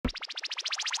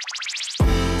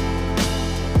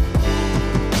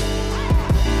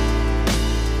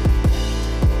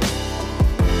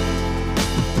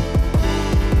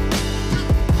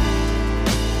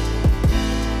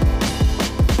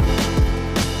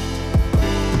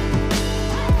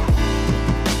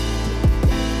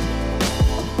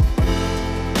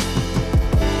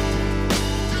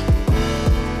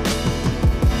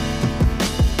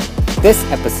This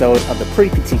episode of the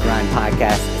Pre-PT Grind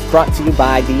podcast is brought to you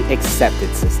by the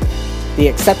Accepted System. The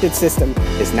Accepted System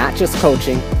is not just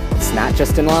coaching, it's not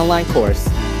just an online course,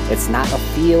 it's not a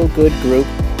feel-good group,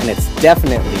 and it's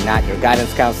definitely not your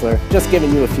guidance counselor just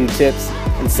giving you a few tips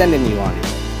and sending you on your way.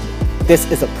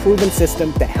 This is a proven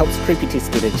system that helps pre-PT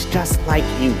students just like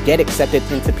you get accepted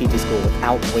into PT school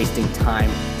without wasting time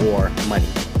or money.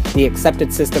 The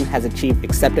Accepted System has achieved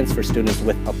acceptance for students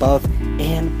with above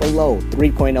and below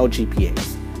 3.0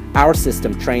 GPAs. Our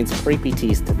system trains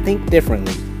pre-PTs to think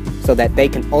differently so that they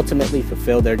can ultimately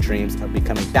fulfill their dreams of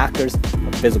becoming doctors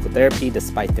of physical therapy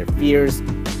despite their fears,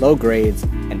 low grades,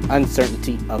 and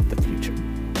uncertainty of the future.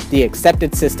 The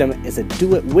Accepted System is a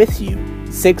do-it-with-you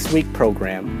 6-week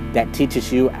program that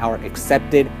teaches you our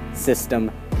Accepted System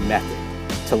method.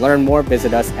 To learn more,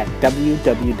 visit us at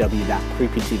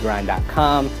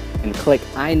www.preptgrind.com and click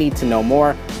I Need to Know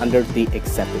More under the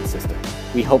Accepted System.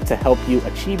 We hope to help you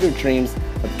achieve your dreams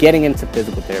of getting into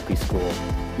physical therapy school.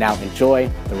 Now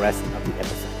enjoy the rest of the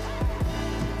episode.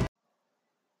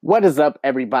 What is up,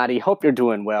 everybody? Hope you're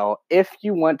doing well. If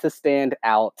you want to stand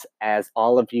out, as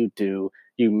all of you do,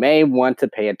 you may want to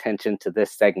pay attention to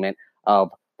this segment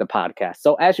of the podcast.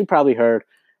 So as you probably heard,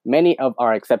 many of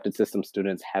our Accepted System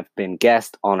students have been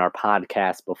guests on our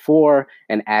podcast before,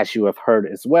 and as you have heard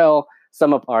as well,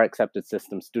 some of our Accepted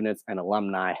System students and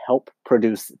alumni help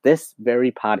produce this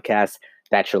very podcast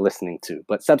that you're listening to.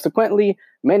 But subsequently,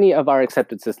 many of our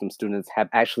Accepted System students have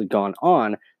actually gone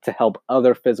on to help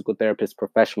other physical therapist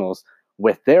professionals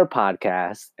with their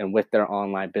podcasts and with their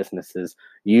online businesses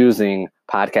using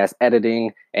podcast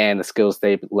editing and the skills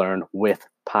they've learned with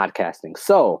podcasting.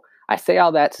 So I say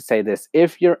all that to say this: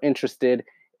 if you're interested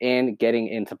in getting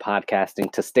into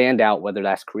podcasting to stand out, whether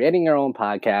that's creating your own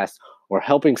podcast or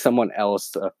helping someone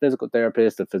else, a physical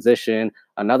therapist, a physician,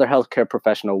 another healthcare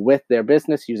professional with their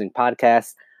business using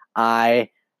podcasts, I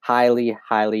highly,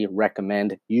 highly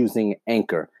recommend using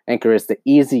Anchor. Anchor is the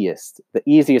easiest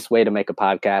way to make a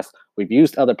podcast. We've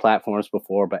used other platforms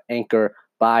before, but Anchor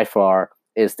by far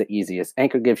is the easiest.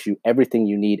 Anchor gives you everything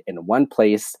you need in one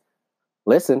place.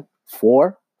 Listen,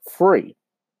 for free.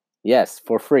 Yes,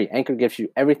 for free. Anchor gives you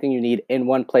everything you need in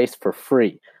one place for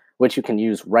free, which you can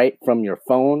use right from your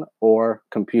phone or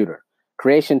computer.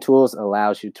 Creation Tools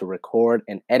allows you to record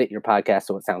and edit your podcast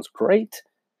so it sounds great.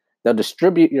 They'll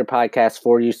distribute your podcast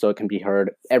for you so it can be heard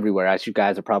everywhere. As you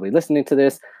guys are probably listening to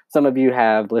this, some of you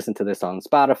have listened to this on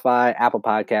Spotify, Apple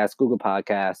Podcasts, Google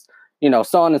Podcasts,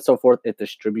 so on and so forth. It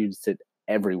distributes it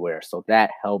everywhere. So that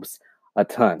helps a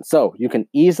ton. So you can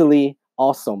easily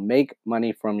also make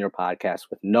money from your podcast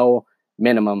with no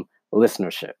minimum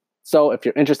listenership. So if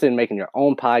you're interested in making your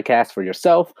own podcast for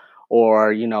yourself,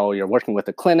 or you're working with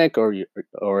a clinic, or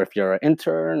if you're an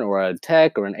intern or a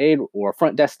tech or an aide or a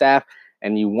front desk staff,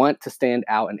 and you want to stand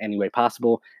out in any way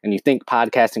possible, and you think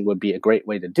podcasting would be a great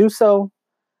way to do so,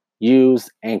 use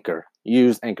Anchor.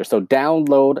 Use Anchor. So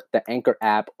download the Anchor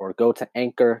app or go to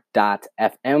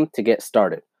anchor.fm to get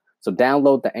started. So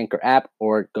download the Anchor app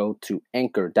or go to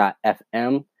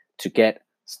anchor.fm to get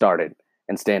started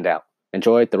and stand out.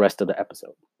 Enjoy the rest of the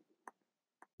episode.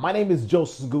 My name is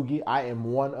Joseph Gugi. I am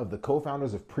one of the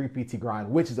co-founders of Pre-PT Grind,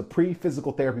 which is a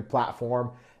pre-physical therapy platform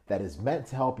that is meant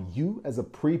to help you as a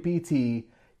pre-PT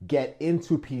get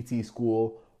into PT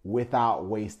school without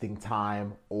wasting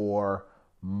time or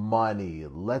money.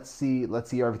 Let's see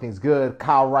everything's good.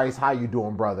 Kyle Rice, how you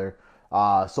doing, brother?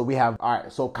 So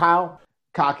Kyle,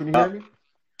 can you hear me?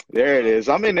 There it is.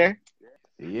 I'm in there.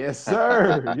 Yes,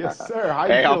 sir. Yes, sir. How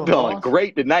you Hey, feeling, I'm feeling boss?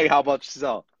 great tonight. How about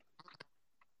yourself?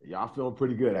 Yeah, I'm feeling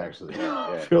pretty good, actually.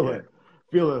 Yeah,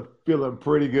 Feeling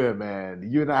pretty good, man.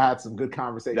 You and I had some good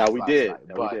conversations No, we last did. night,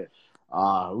 No, but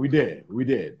we did. we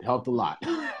did. Helped a lot.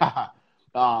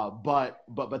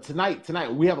 But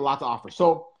tonight we have a lot to offer.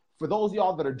 So for those of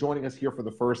y'all that are joining us here for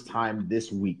the first time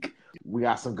this week, we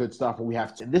got some good stuff,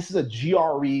 and this is a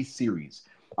GRE series.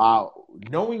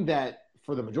 Knowing that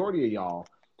for the majority of y'all,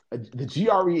 the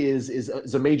GRE is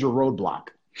a major roadblock.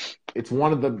 It's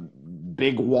one of the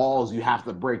big walls you have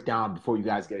to break down before you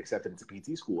guys get accepted into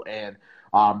PT school. And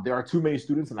there are too many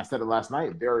students, and I said it last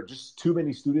night, there are just too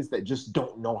many students that just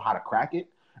don't know how to crack it.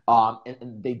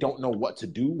 And they don't know what to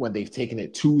do when they've taken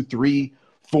it 2, 3,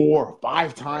 4,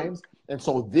 5 times. And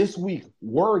so this week,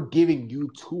 we're giving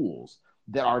you tools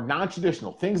that are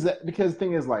non-traditional things because the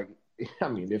thing is, like, I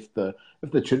mean, if the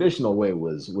traditional way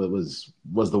was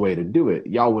the way to do it,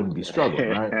 y'all wouldn't be struggling,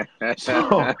 right?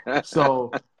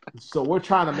 So we're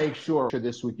trying to make sure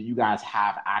this week that you guys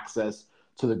have access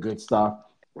to the good stuff.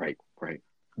 Right.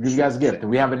 You guys get it.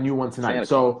 We have a new one tonight.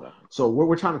 So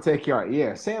we're trying to take care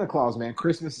of Santa Claus, man.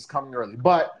 Christmas is coming early,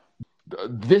 but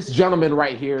This gentleman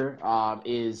right here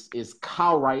is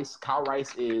Kyle Rice. Kyle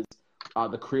Rice is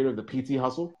the creator of the PT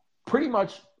Hustle. Pretty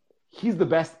much, he's the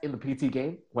best in the PT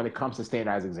game when it comes to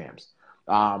standardized exams.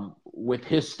 With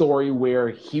his story where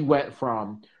he went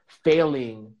from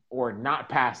failing or not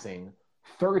passing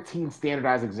 13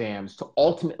 standardized exams to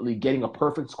ultimately getting a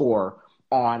perfect score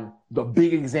on the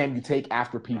big exam you take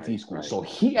after PT school. Right. So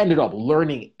he ended up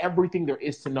learning everything there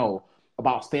is to know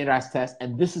about standardized tests,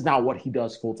 and this is now what he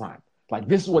does full time. Like,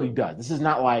 this is what he does. This is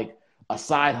not like a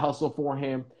side hustle for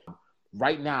him.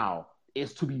 Right now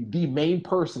is to be the main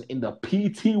person in the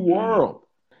PT world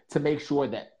to make sure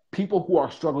that people who are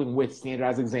struggling with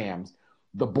standardized exams,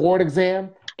 the board exam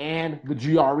and the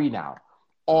GRE now,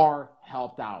 are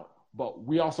helped out. But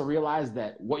we also realize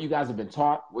that what you guys have been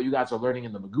taught, what you guys are learning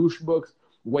in the Magoosh books,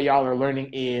 what y'all are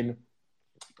learning in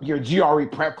your GRE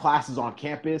prep classes on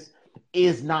campus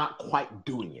is not quite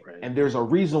doing it. Right. And there's a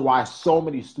reason why so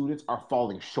many students are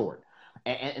falling short.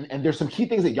 And there's some key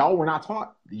things that y'all were not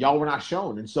taught, y'all were not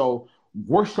shown. And so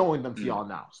we're showing them to y'all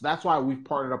now. So that's why we've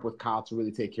partnered up with Kyle to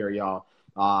really take care of y'all.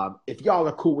 If y'all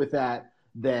are cool with that,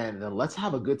 then let's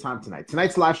have a good time tonight.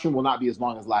 Tonight's live stream will not be as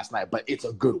long as last night, but it's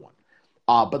a good one.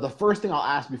 But the first thing I'll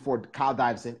ask before Kyle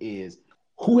dives in is,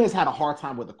 who has had a hard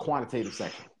time with the quantitative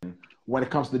section when it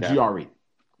comes to the GRE?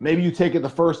 Maybe you take it the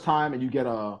first time and you get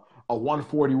a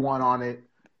 141 on it.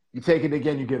 You take it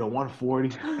again, you get a 140.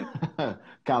 Kind of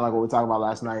like what we were talking about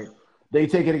last night. Then you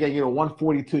take it again, you get a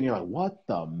 142, and you're like, what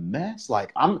the mess?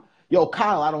 Like,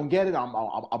 Kyle, I don't get it.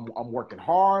 I'm working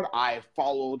hard. I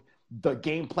followed the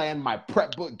game plan my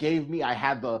prep book gave me. I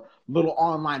had the little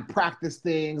online practice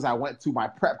things. I went to my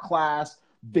prep class.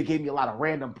 They gave me a lot of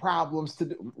random problems to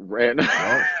do. Random.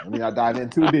 Well, I mean, I dive in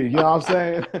too deep. You know what I'm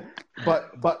saying?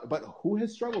 But who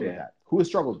has struggled with that? Who has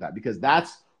struggled with that? Because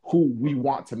that's who we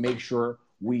want to make sure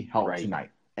we help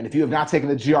tonight. And if you have not taken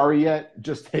the GRE yet,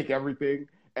 just take everything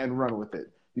and run with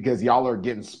it, because y'all are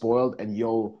getting spoiled, and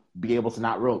you'll be able to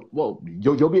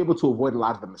you'll be able to avoid a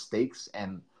lot of the mistakes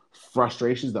and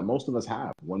frustrations that most of us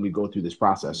have when we go through this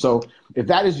process. So if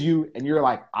that is you and you're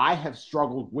like, I have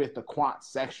struggled with the quant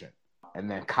section, and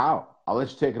then Kyle, I'll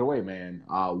let you take it away, man.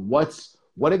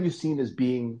 What have you seen as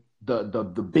being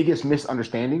the biggest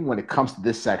misunderstanding when it comes to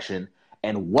this section,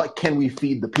 and what can we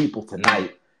feed the people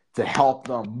tonight to help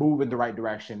them move in the right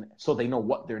direction so they know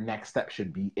what their next step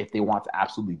should be if they want to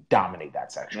absolutely dominate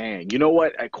that section? Man, you know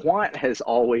what? A quant has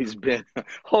always been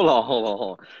 – hold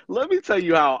on. Let me tell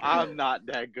you how I'm not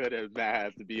that good at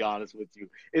math, to be honest with you.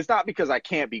 It's not because I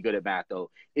can't be good at math,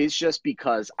 though. It's just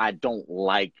because I don't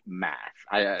like math.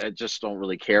 I just don't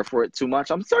really care for it too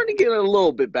much. I'm starting to get a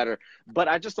little bit better, but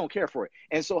I just don't care for it.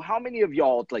 And so how many of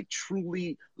y'all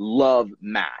truly love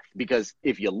math? Because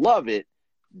if you love it,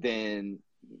 then –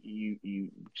 you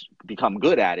become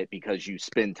good at it because you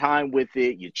spend time with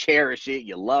it, you cherish it,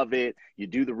 you love it, you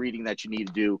do the reading that you need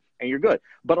to do, and you're good.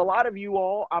 But a lot of you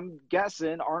all, I'm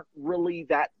guessing, aren't really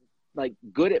that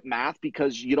good at math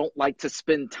because you don't like to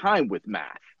spend time with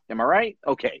math. Am I right?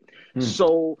 Okay.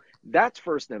 So that's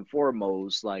first and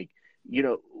foremost.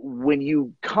 When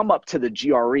you come up to the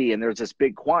GRE and there's this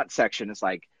big quant section, it's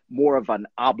like more of an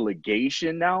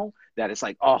obligation now, that it's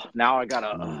like, oh, now I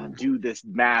gotta do this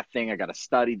math thing, I gotta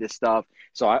study this stuff.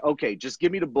 So just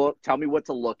give me the book, tell me what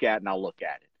to look at, and I'll look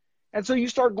at it. And so you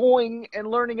start going and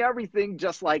learning everything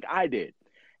just like I did.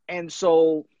 And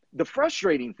so the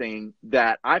frustrating thing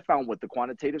that I found with the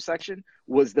quantitative section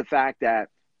was the fact that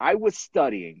I was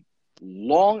studying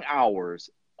long hours,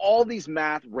 all these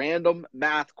random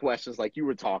math questions like you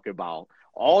were talking about,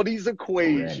 all these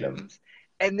equations,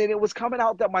 and then it was coming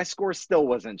out that my score still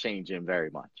wasn't changing very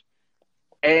much.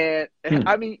 And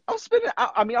I mean, I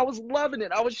was loving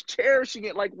it. I was cherishing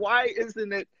it. Like, why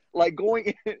isn't it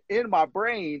going in my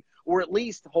brain? Or at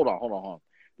least, hold on.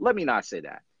 Let me not say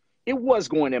that. It was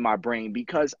going in my brain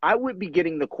because I would be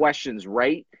getting the questions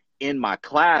right in my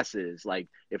classes. Like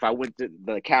if I went to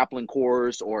the Kaplan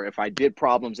course or if I did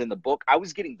problems in the book, I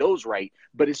was getting those right.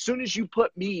 But as soon as you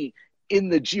put me in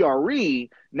the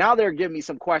GRE, now they're giving me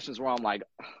some questions where I'm like,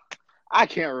 I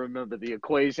can't remember the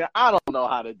equation. I don't know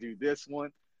how to do this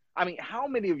one. I mean, how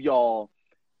many of y'all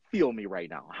feel me right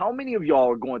now? How many of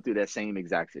y'all are going through that same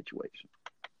exact situation?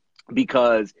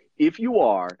 Because if you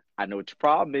are, I know what your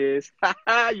problem is.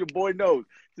 Your boy knows.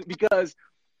 Because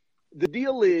the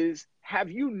deal is,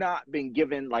 have you not been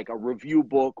given a review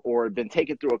book or been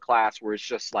taken through a class where it's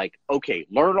just okay,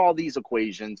 learn all these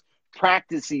equations,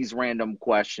 practice these random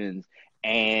questions,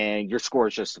 and your score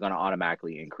is just going to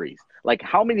automatically increase?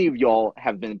 How many of y'all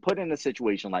have been put in a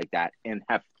situation like that and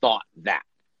have thought that?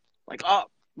 Oh,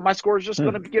 My score is just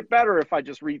going to get better if I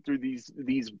just read through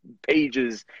these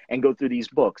pages and go through these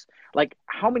books. Like,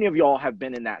 how many of y'all have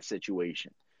been in that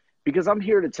situation? Because I'm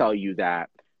here to tell you that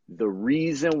the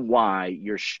reason why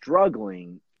you're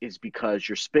struggling is because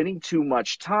you're spending too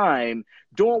much time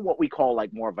doing what we call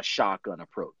like more of a shotgun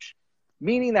approach,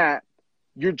 meaning that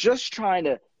you're just trying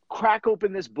to crack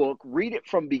open this book, read it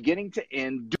from beginning to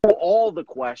end, do all the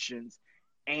questions,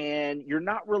 and you're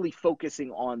not really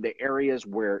focusing on the areas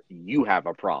where you have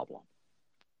a problem.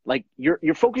 Like,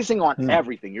 you're focusing on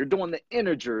everything. You're doing the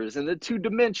integers and the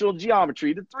two-dimensional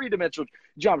geometry, the three-dimensional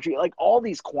geometry, like all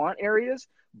these quant areas,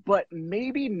 but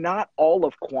maybe not all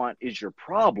of quant is your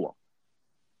problem.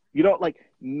 You know, like,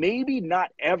 maybe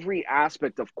not every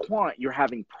aspect of quant you're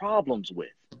having problems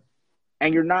with.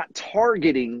 And you're not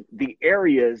targeting the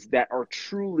areas that are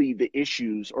truly the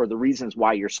issues or the reasons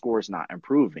why your score is not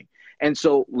improving. And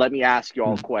so let me ask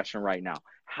y'all a question right now.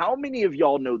 How many of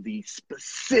y'all know the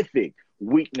specific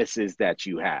weaknesses that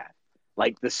you have?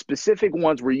 Like the specific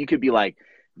ones where you could be like,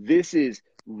 this is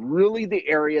really the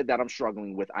area that I'm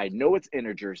struggling with. I know it's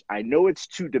integers. I know it's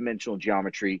two-dimensional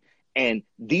geometry. And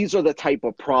these are the type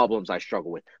of problems I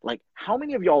struggle with. Like, how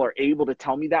many of y'all are able to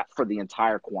tell me that for the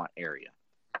entire quant area?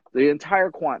 The entire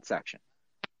quant section?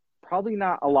 Probably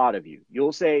not a lot of you.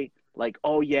 You'll say like,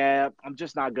 oh yeah, I'm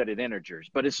just not good at integers.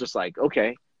 But it's just like,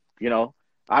 okay, you know,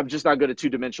 I'm just not good at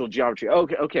two-dimensional geometry.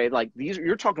 Okay, like these,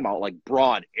 you're talking about like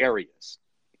broad areas.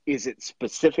 Is it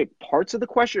specific parts of the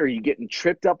question? Or are you getting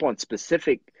tripped up on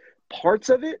specific parts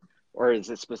of it? Or is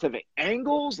it specific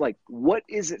angles? Like, what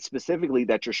is it specifically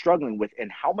that you're struggling with?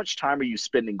 And how much time are you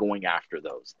spending going after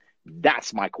those?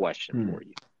 That's my question for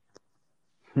you.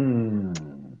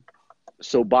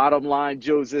 So bottom line,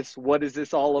 Joseph, what is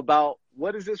this all about?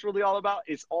 What is this really all about?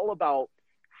 It's all about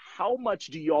how much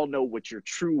do y'all know what your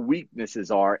true weaknesses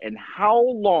are, and how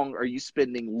long are you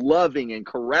spending loving and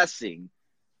caressing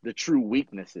the true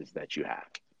weaknesses that you have?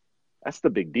 That's the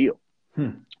big deal.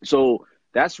 So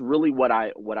that's really what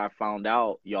I found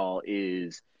out, y'all,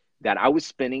 is that I was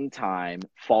spending time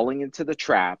falling into the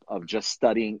trap of just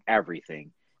studying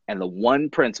everything. And the one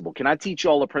principle, can I teach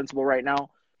y'all a principle right now?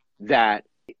 That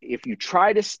if you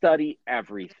try to study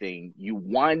everything, you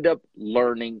wind up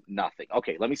learning nothing.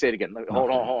 Okay, let me say it again. Hold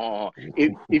on.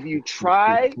 If you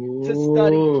try to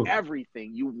study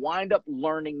everything, you wind up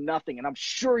learning nothing. And I'm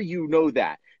sure you know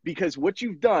that, because what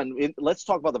you've done, let's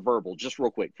talk about the verbal, just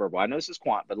real quick, verbal. I know this is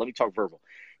quant, but let me talk verbal.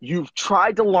 You've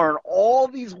tried to learn all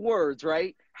these words,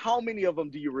 right? How many of them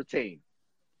do you retain?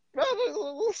 A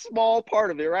small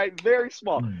part of it, right? Very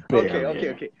small.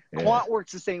 Okay. Yeah. Quant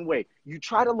works the same way. You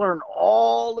try to learn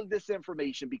all of this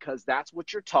information because that's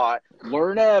what you're taught.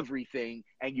 Learn everything,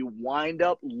 and you wind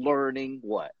up learning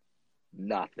what?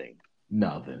 Nothing.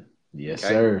 Yes,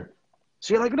 sir.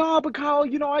 So you're like, no, but Kyle,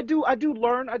 you know, I do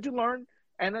learn.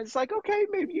 And it's like, okay,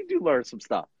 maybe you do learn some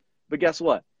stuff. But guess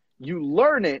what? You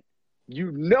learn it,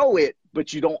 you know it,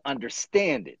 but you don't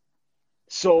understand it.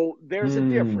 So there's a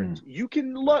difference. You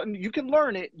can learn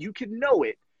it, you can know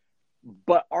it,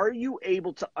 but are you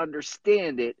able to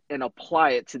understand it and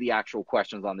apply it to the actual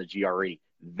questions on the GRE?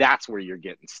 That's where you're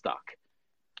getting stuck.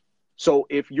 So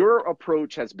if your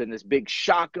approach has been this big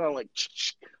shotgun, like,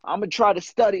 I'm going to try to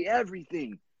study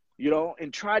everything, you know,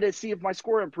 and try to see if my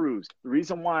score improves. The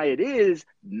reason why it is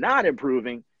not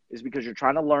improving is because you're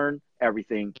trying to learn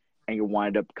everything and you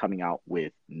wind up coming out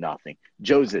with nothing.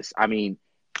 Joseph, I mean,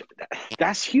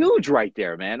 that's huge right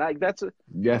there, man. Like that's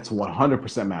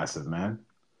 100% massive, man.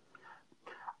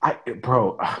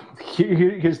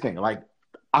 Here's the thing. Like,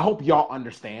 I hope y'all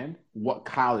understand what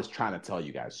Kyle is trying to tell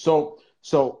you guys. So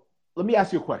let me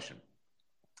ask you a question.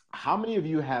 How many of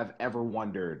you have ever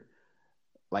wondered,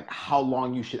 like, how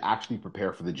long you should actually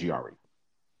prepare for the GRE?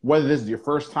 Whether this is your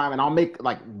first time, and I'll make,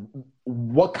 like,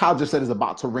 what Kyle just said is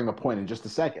about to ring a point in just a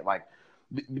second. Like,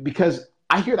 because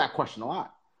I hear that question a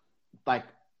lot. Like,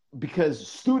 because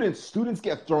students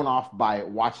get thrown off by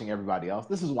watching everybody else.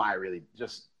 This is why I really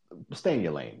just stay in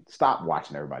your lane. Stop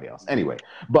watching everybody else. Anyway,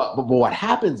 but what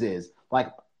happens is,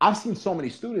 like, I've seen so many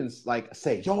students like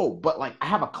say, yo, but like I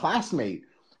have a classmate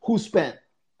who spent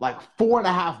like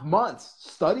 4.5 months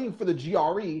studying for the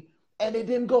GRE and it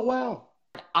didn't go well.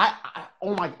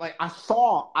 I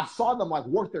saw them like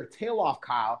work their tail off,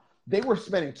 Kyle. They were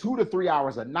spending 2 to 3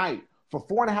 hours a night for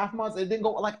 4.5 months. And it didn't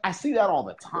go, like, I see that all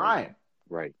the time.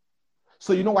 Right.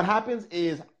 So you know what happens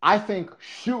is I think,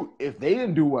 shoot, if they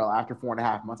didn't do well after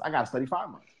 4.5 months, I got to study 5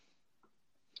 months.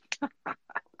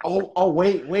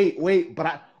 Wait.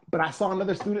 But I saw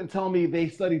another student tell me they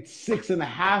studied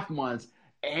 6.5 months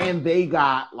and they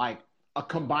got like a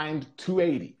combined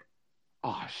 280.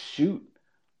 Oh, shoot.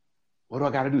 What do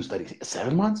I got to do? Study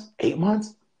 7 months? 8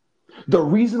 months? The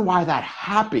reason why that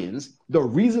happens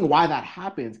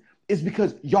is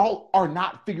because y'all are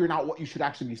not figuring out what you should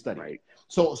actually be studying. Right.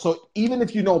 So even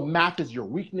if you know math is your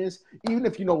weakness, even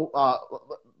if you know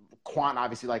quant,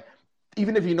 obviously, like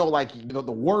even if you know like the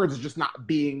words are just not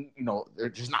being, they're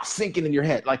just not sinking in your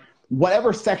head, like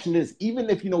whatever section it is, even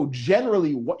if you know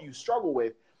generally what you struggle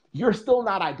with, you're still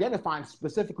not identifying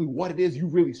specifically what it is you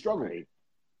really struggle with.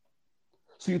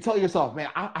 So you tell yourself, man,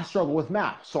 I struggle with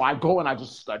math. So I go and I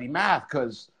just study math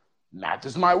because math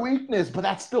is my weakness, but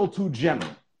that's still too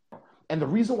general. And the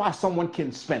reason why someone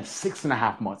can spend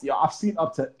 6.5 months, I've seen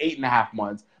up to 8.5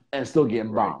 months and still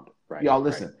getting bombed. Right. Y'all,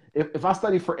 listen, if I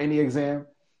study for any exam,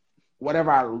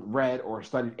 whatever I read or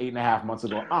studied 8.5 months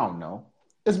ago, I don't know.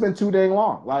 It's been too dang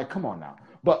long. Like, come on now.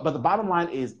 But the bottom line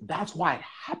is that's why it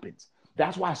happens.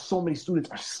 That's why so many students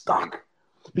are stuck,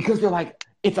 because they're like,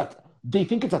 they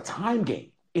think it's a time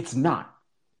game. It's not.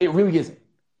 It really isn't.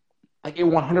 Like, it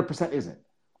 100% isn't.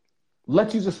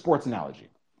 Let's use a sports analogy.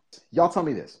 Y'all tell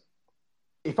me this.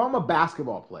 If I'm a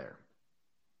basketball player,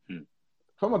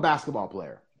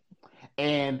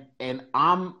 and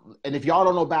if y'all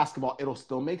don't know basketball, it'll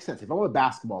still make sense. If I'm a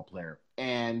basketball player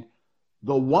and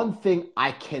the one thing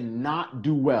I cannot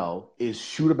do well is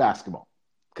shoot a basketball,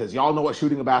 because y'all know what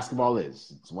shooting a basketball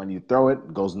is. It's when you throw it,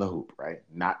 it goes in the hoop, right?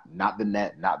 Not the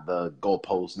net, not the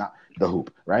goalpost, not the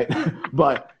hoop, right?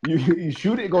 But you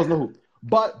shoot it, it goes in the hoop.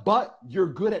 But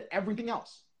you're good at everything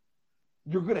else.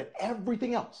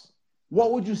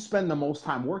 What would you spend the most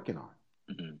time working on?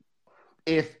 Mm-hmm.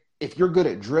 If you're good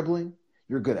at dribbling,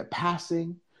 you're good at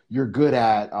passing, you're good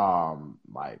at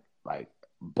like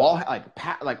ball,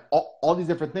 like all these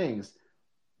different things,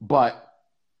 but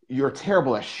you're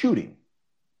terrible at shooting,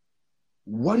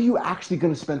 what are you actually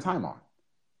going to spend time on?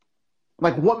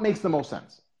 Like, what makes the most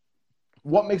sense?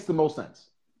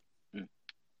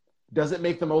 Does it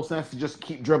make the most sense to just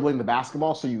keep dribbling the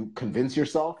basketball so you convince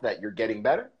yourself that you're getting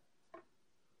better?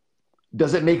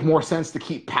 Does it make more sense to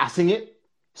keep passing it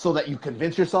so that you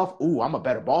convince yourself, ooh, I'm a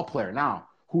better ball player now.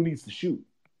 Who needs to shoot?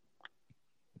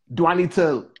 Do I need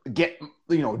to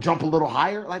jump a little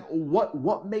higher? Like,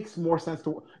 what makes more sense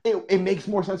it makes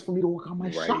more sense for me to work on my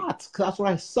shots, because that's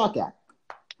what I suck at.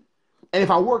 And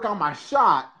if I work on my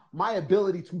shot, my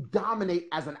ability to dominate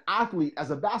as an athlete,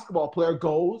 as a basketball player,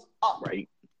 goes up. Right.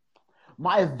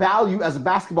 My value as a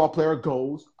basketball player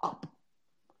goes up.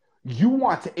 You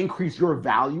want to increase your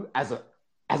value as a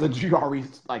GRE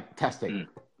like testing,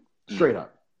 straight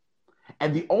up.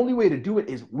 And the only way to do it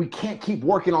is we can't keep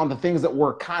working on the things that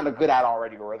we're kind of good at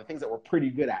already, or the things that we're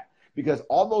pretty good at, because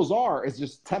all those is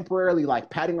just temporarily like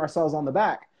patting ourselves on the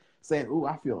back, saying, ooh,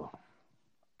 I feel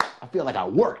like I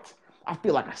worked. I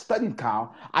feel like I studied,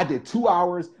 Kyle. I did 2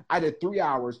 hours. I did 3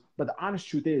 hours. But the honest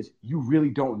truth is, you really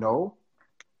don't know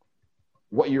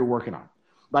what you're working on.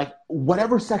 Like,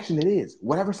 whatever section it is,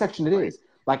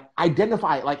 like,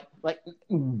 identify, like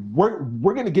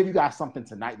we're going to give you guys something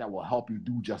tonight that will help you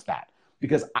do just that.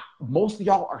 Because most of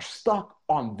y'all are stuck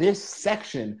on this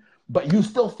section, but you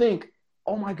still think,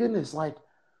 oh my goodness, like,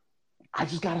 I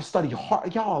just got to study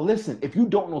hard. Y'all, listen, if you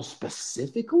don't know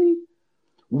specifically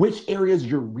which areas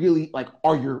you're really, like,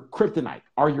 are your kryptonite,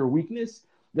 are your weakness,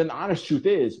 then the honest truth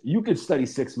is, you could study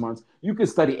 6 months, you could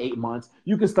study 8 months,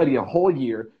 you could study a whole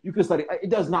year, you could study, it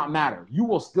does not matter. You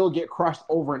will still get crushed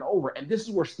over and over. And this is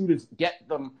where students get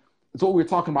them. It's what we were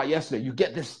talking about yesterday. You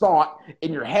get this thought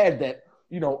in your head that,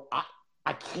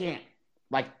 I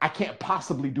can't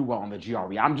possibly do well on the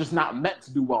GRE. I'm just not meant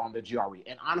to do well on the GRE.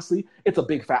 And honestly, it's a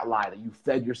big fat lie that you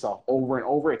fed yourself over and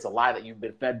over. It's a lie that you've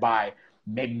been fed by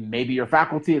maybe your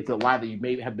faculty. It's a lie that you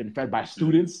maybe have been fed by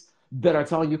students that are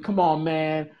telling you, come on,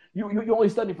 man, you only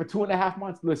studied for 2.5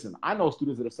 months. Listen, I know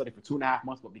students that have studied for 2.5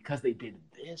 months, but because they did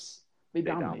this, they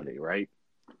dominated. Right.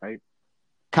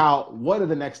 Kyle, what are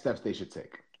the next steps they should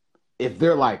take? If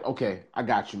they're like, okay, I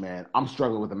got you, man, I'm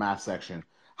struggling with the math section.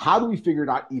 How do we figure it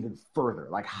out even further?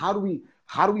 Like, how do we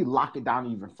lock it down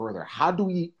even further? How do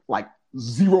we, like,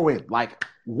 zero in? Like,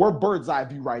 we're bird's eye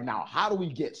view right now. How do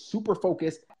we get super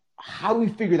focused? How do we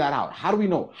figure that out? How do we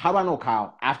know? How do I know,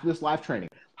 Kyle, after this live training?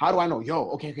 How do I know,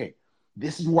 okay,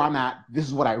 this is where I'm at. This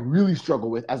is what I really struggle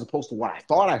with, as opposed to what I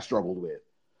thought I struggled with.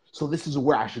 So this is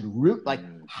where I should really, like,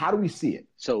 how do we see it?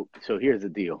 So here's the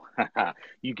deal.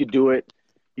 You could do it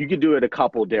a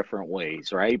couple different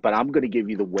ways, right? But I'm going to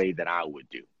give you the way that I would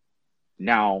do.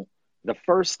 Now, the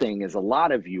first thing is, a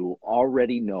lot of you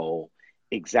already know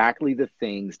exactly the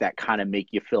things that kind of make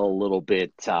you feel a little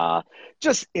bit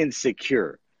just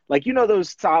insecure. Like,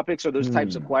 those topics or those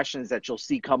types of questions that you'll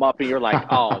see come up and you're like,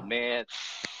 oh man,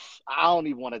 I don't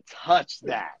even want to touch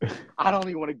that. I don't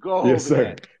even want to go Yes, over sir.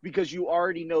 that because you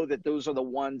already know that those are the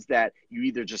ones that you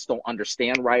either just don't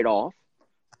understand right off,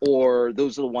 or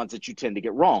those are the ones that you tend to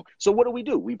get wrong. So what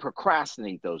do? We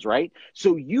procrastinate those, right?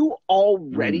 So you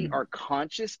already are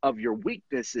conscious of your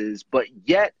weaknesses, but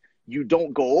yet you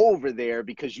don't go over there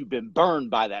because you've been burned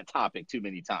by that topic too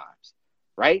many times,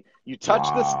 right? You touch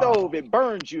the stove, it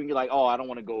burns you, and you're like, oh, I don't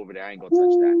want to go over there. I ain't going to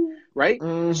touch that, right?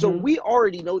 So we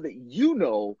already know that you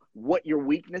know what your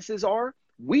weaknesses are.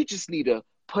 We just need to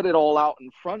put it all out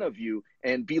in front of you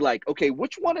and be like, okay,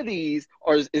 which one of these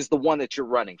is the one that you're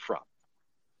running from?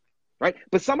 Right?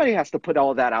 But somebody has to put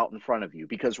all that out in front of you,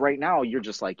 because right now you're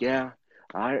just like, yeah,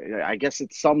 I guess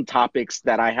it's some topics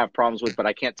that I have problems with, but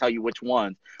I can't tell you which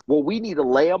ones. Well, we need to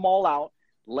lay them all out,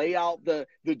 lay out the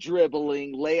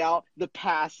dribbling, lay out the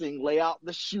passing, lay out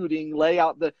the shooting, lay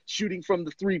out the shooting from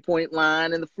the 3-point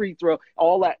line and the free throw,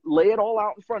 all that, lay it all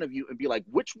out in front of you and be like,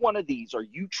 which one of these are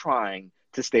you trying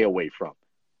to stay away from?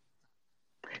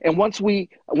 And once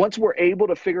we're able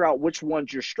to figure out which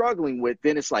ones you're struggling with,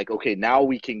 then it's like, okay, now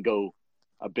we can go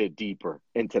a bit deeper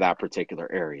into that particular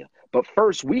area. But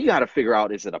first, we got to figure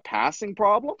out, is it a passing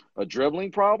problem, a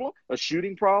dribbling problem, a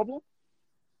shooting problem?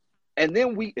 And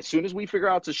then as soon as we figure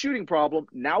out it's a shooting problem,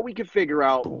 now we can figure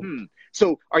out,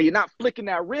 so are you not flicking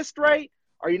that wrist right?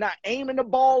 Are you not aiming the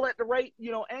ball at the right,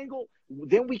 angle?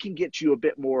 Then we can get you a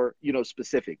bit more,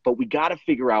 specific. But we got to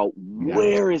figure out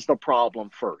where is the problem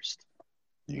first.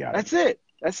 That's it.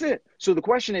 So the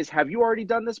question is, have you already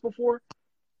done this before?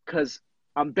 Because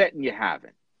I'm betting you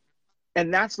haven't.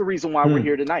 And that's the reason why we're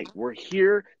here tonight. We're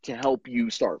here to help you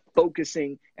start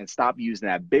focusing and stop using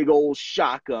that big old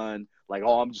shotgun like,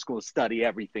 oh, I'm just going to study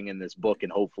everything in this book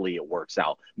and hopefully it works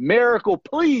out. Miracle,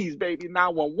 please, baby,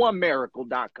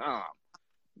 911miracle.com.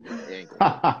 It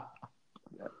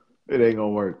ain't going to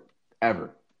work.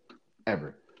 Ever.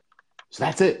 So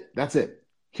that's it.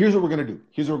 Here's what we're going to do.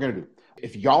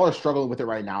 If y'all are struggling with it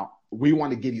right now, we want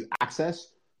to give you access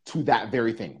to that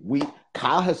very thing.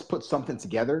 Kyle has put something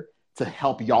together to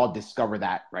help y'all discover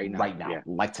that right now,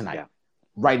 like tonight,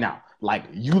 right now. Like,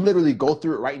 you literally go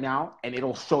through it right now and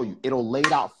it'll show you, it'll lay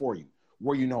it out for you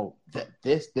where you know that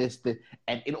this,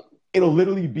 and it'll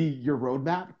literally be your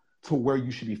roadmap to where you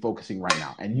should be focusing right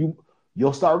now. And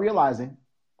you'll start realizing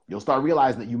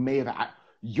that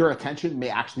your attention may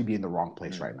actually be in the wrong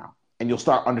place right now. And you'll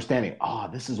start understanding,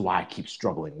 this is why I keep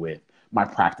struggling with my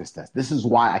practice test. This is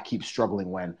why I keep struggling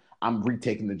when I'm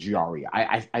retaking the GRE.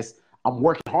 I'm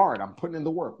working hard. I'm putting in the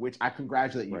work, which I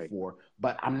congratulate you for,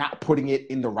 but I'm not putting it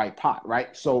in the right pot,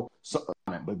 right?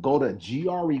 But go to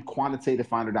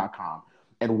grequantitativefinder.com.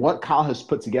 And what Kyle has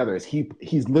put together is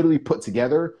he's literally put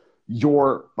together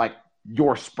your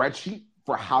spreadsheet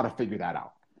for how to figure that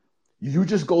out. You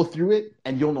just go through it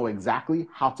and you'll know exactly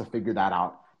how to figure that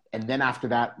out. And then after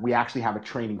that, we actually have a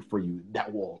training for you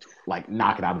that will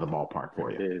knock it out of the ballpark for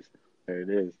you. There it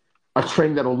is. A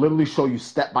training that will literally show you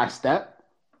step by step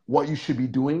what you should be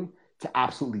doing to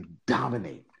absolutely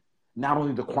dominate not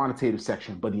only the quantitative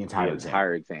section, but the entire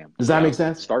exam. Does that make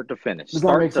sense? Start to finish.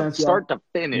 Start to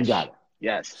finish. You got it.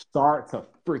 Yes. Start to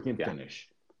freaking finish.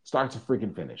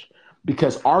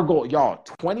 Because our goal, y'all,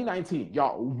 2019,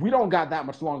 y'all, we don't got that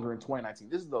much longer in 2019.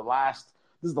 This is the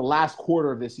last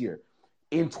quarter of this year.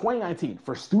 In 2019,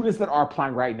 for students that are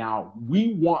applying right now,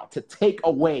 we want to take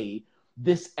away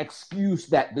this excuse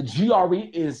that the GRE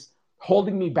is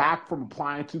holding me back from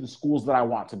applying to the schools that I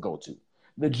want to go to.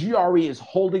 The GRE is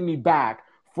holding me back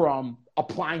from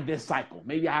applying this cycle.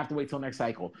 Maybe I have to wait till next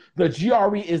cycle. The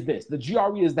GRE is this. The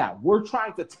GRE is that. We're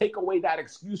trying to take away that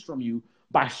excuse from you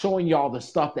by showing y'all the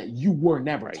stuff that you were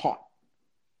never taught.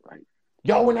 Right.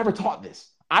 Y'all were never taught this.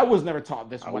 I was never taught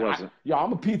this. I'm a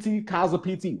PT, Kyle's a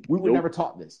PT. We were never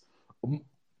taught this.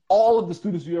 All of the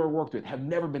students we ever worked with have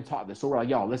never been taught this. So we're like,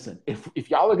 y'all, listen, if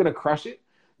y'all are going to crush it,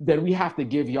 then we have to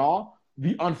give y'all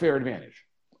the unfair advantage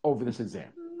over this exam.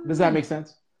 Does that make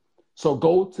sense? So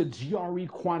go to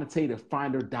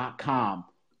grequantitativefinder.com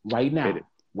right now.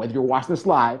 Whether you're watching this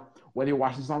live, whether you're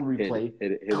watching this on replay,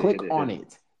 click on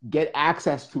it. Get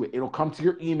access to it. It'll come to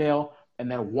your email,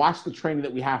 and then watch the training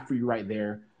that we have for you right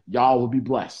there. Y'all will be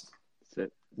blessed.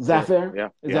 Is that fair? Yeah.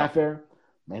 Is that fair?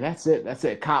 Man, that's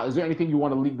it. Kyle, is there anything you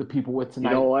want to leave the people with tonight?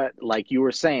 You know what? Like you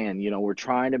were saying, we're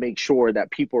trying to make sure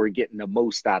that people are getting the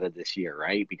most out of this year,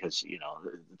 right? Because,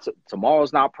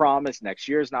 tomorrow's not promised. Next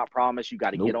year's not promised. You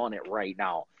got to get on it right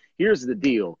now. Here's the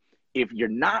deal. If you're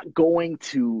not going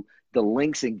to the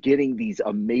links and getting these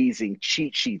amazing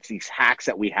cheat sheets, these hacks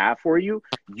that we have for you,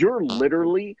 you're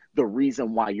literally the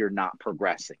reason why you're not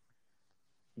progressing.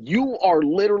 You are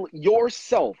literally,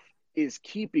 yourself is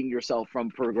keeping yourself from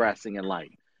progressing in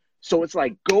life. So it's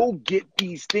like, go get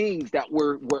these things that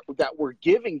we're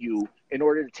giving you in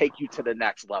order to take you to the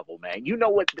next level, man. You know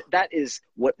what? That is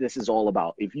what this is all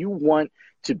about. If you want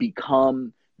to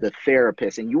become the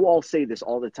therapist, and you all say this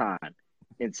all the time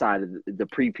inside of the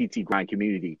pre-PT grind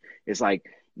community, it's like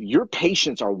your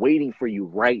patients are waiting for you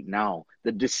right now.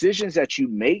 The decisions that you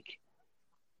make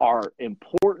are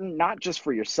important, not just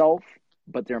for yourself,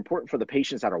 but they're important for the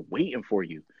patients that are waiting for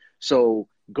you. So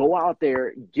go out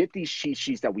there, get these cheat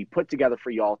sheets that we put together for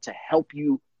y'all to help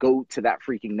you go to that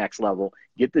freaking next level,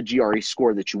 get the GRE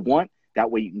score that you want.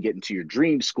 That way you can get into your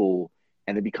dream school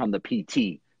and then become the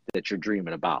PT that you're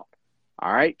dreaming about.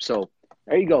 All right. So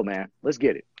there you go, man. Let's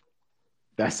get it.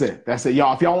 That's it.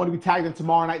 Y'all, if y'all want to be tagged in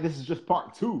tomorrow night, this is just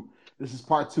part 2. This is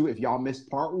part 2. If y'all missed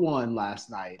part 1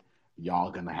 last night,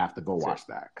 y'all gonna have to go watch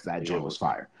that because that joint was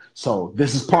fire. So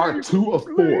this is part 2 of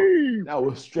 4. That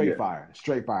was straight fire.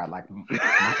 Like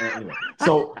anyway.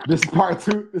 So this is part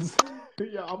 2.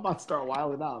 I'm about to start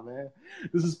wilding out, man.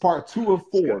 This is part 2 of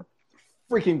 4.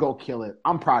 Freaking go kill it.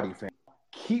 I'm proud of you, fam.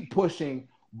 Keep pushing,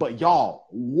 but y'all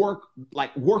work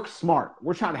smart.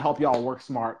 We're trying to help y'all work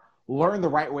smart. Learn the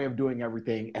right way of doing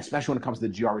everything, especially when it comes to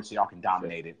the GRE, so y'all can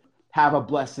dominate it. Have a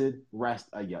blessed rest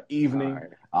of your evening.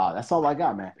 That's all I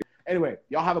got, man. Anyway,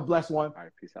 y'all have a blessed one. All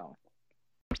right, peace out.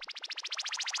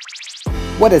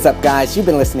 What is up, guys? You've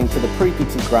been listening to the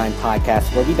Pre-PT Grind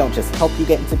podcast, where we don't just help you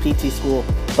get into PT school,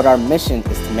 but our mission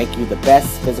is to make you the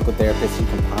best physical therapist you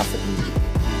can possibly be.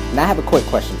 And I have a quick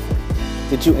question for you.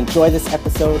 Did you enjoy this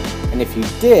episode? And if you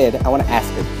did, I want to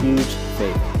ask a huge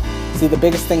favor. See, the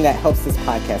biggest thing that helps this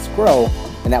podcast grow,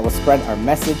 and that will spread our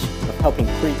message of helping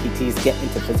pre-PTs get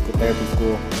into physical therapy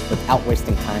school without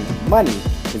wasting time and money,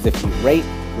 is if you rate,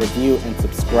 review, and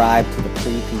subscribe to the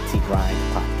Pre-PT Grind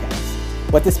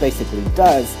podcast. What this basically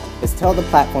does is tell the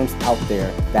platforms out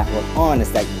there that we're on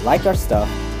is that you like our stuff,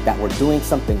 that we're doing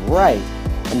something right,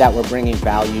 and that we're bringing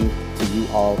value to you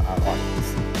all, our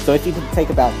audience. So if you could take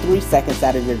about 3 seconds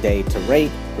out of your day to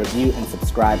rate, review, and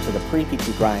subscribe to the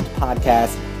Pre-PT Grind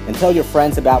podcast and tell your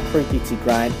friends about Pre-PT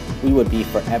Grind, we would be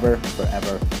forever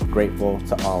grateful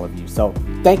to all of you. So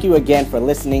thank you again for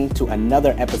listening to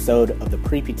another episode of the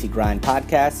Pre-PT Grind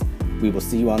podcast. We will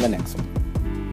see you on the next one.